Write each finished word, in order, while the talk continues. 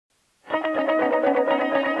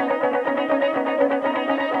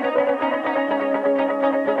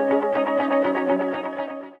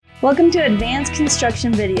Welcome to Advanced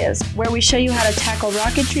Construction Videos, where we show you how to tackle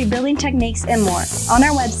rocketry building techniques and more. On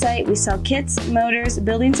our website, we sell kits, motors,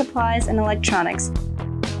 building supplies, and electronics.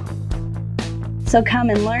 So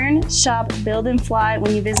come and learn, shop, build, and fly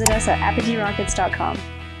when you visit us at apogeerockets.com.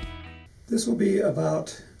 This will be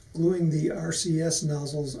about gluing the RCS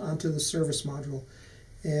nozzles onto the service module.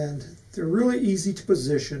 And they're really easy to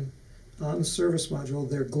position on the service module.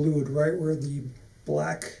 They're glued right where the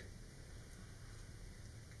black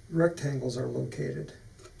rectangles are located,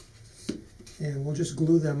 and we'll just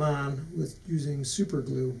glue them on with using super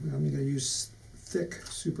glue. I'm going to use thick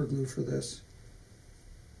super glue for this.